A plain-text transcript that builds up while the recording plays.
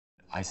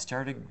I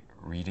started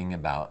reading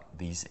about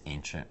these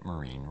ancient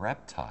marine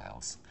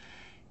reptiles.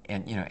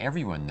 And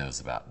everyone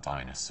knows about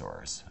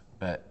dinosaurs,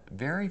 but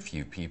very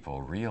few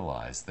people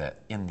realize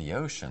that in the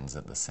oceans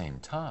at the same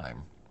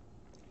time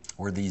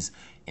were these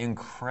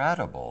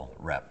incredible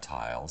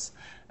reptiles,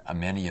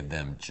 many of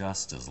them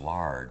just as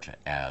large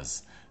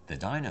as the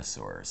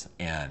dinosaurs,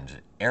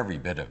 and every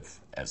bit of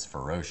as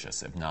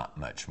ferocious, if not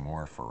much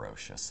more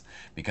ferocious,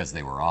 because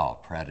they were all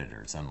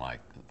predators, unlike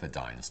the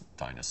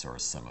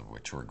dinosaurs, some of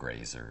which were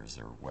grazers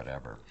or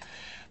whatever.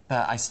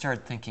 But I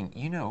started thinking,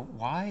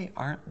 why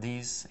aren't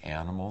these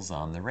animals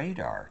on the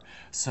radar?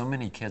 So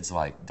many kids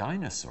like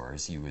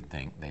dinosaurs, you would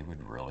think they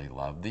would really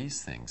love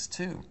these things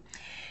too.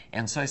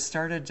 And so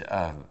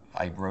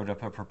I wrote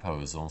up a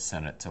proposal,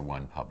 sent it to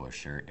one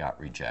publisher, it got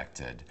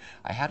rejected.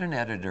 I had an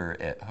editor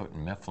at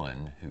Houghton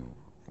Mifflin who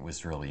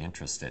was really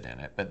interested in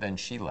it, but then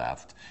she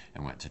left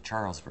and went to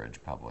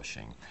Charlesbridge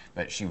Publishing.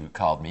 But she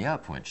called me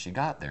up when she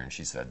got there and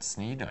she said,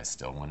 Sneed, I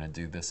still want to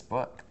do this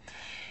book.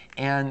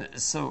 And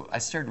so I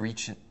started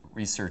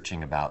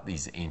researching about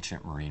these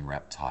ancient marine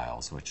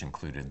reptiles, which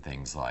included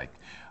things like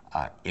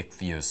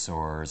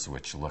ichthyosaurs,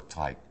 which looked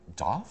like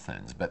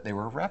dolphins, but they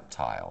were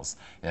reptiles.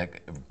 A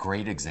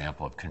great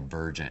example of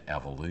convergent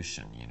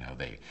evolution.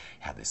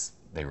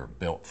 They were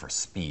built for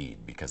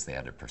speed because they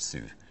had to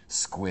pursue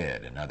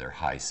squid and other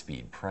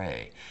high-speed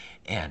prey.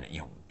 And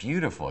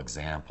beautiful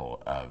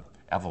example of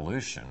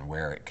evolution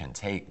where it can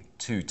take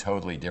two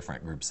totally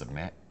different groups of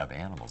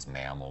animals,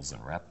 mammals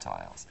and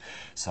reptiles.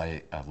 So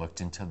I looked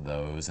into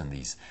those and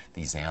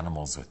these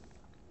animals with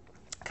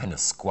kind of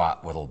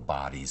squat little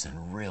bodies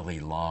and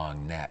really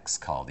long necks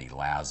called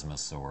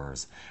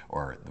elasmosaurs,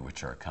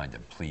 which are a kind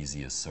of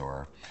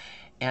plesiosaur.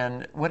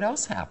 And what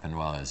else happened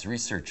while I was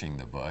researching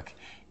the book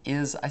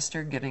is I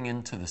started getting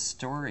into the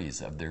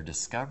stories of their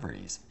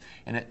discoveries.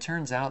 And it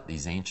turns out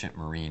these ancient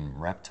marine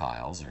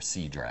reptiles, or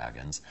sea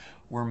dragons,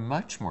 were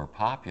much more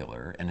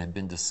popular and had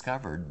been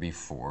discovered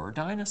before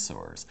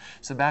dinosaurs.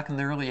 So back in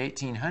the early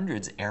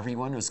 1800s,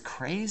 everyone was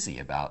crazy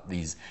about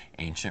these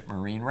ancient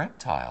marine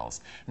reptiles.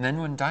 And then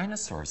when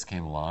dinosaurs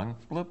came along,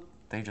 bloop,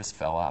 they just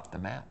fell off the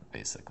map,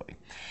 basically.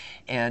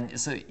 And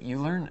so you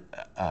learn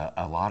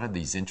a lot of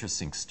these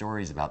interesting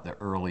stories about the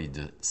early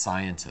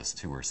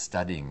scientists who were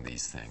studying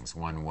these things.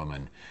 One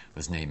woman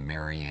was named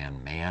Mary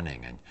Ann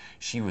Manning, and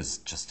she was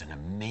just an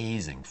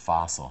amazing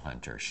fossil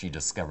hunter. She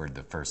discovered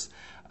the first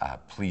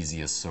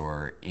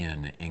plesiosaur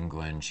in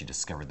England. She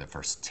discovered the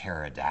first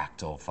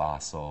pterodactyl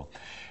fossil,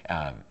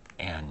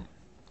 and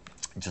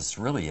just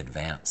really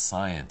advanced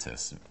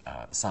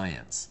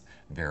science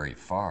very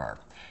far.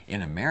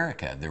 In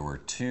America, there were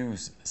two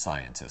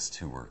scientists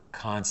who were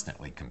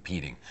constantly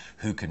competing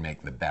who could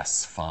make the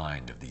best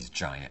find of these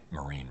giant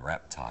marine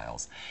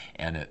reptiles.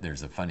 And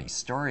there's a funny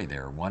story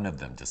there. One of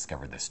them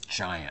discovered this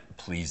giant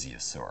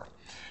plesiosaur,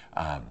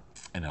 an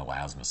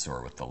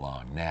elasmosaur with the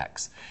long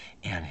necks.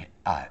 And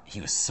he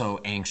was so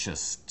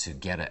anxious to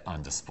get it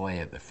on display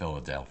at the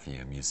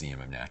Philadelphia Museum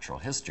of Natural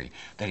History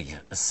that he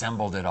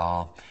assembled it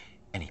all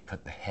and he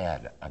put the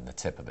head on the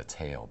tip of the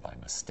tail by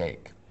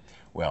mistake.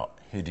 Well,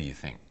 who do you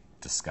think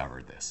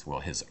discovered this? Well,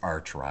 his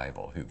arch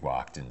rival who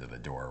walked into the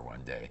door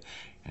one day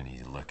and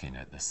he's looking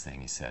at this thing,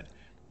 he said,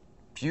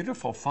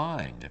 beautiful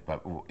find,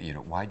 but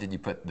why did you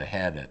put the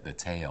head at the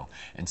tail?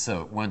 And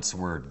so once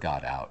word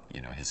got out,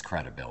 his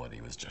credibility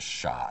was just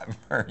shot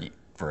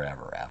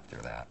forever after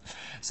that.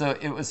 So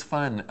it was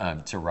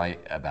fun to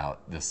write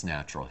about this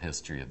natural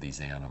history of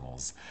these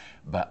animals,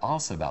 but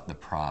also about the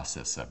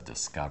process of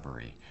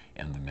discovery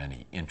and the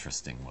many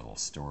interesting little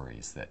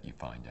stories that you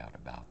find out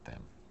about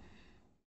them.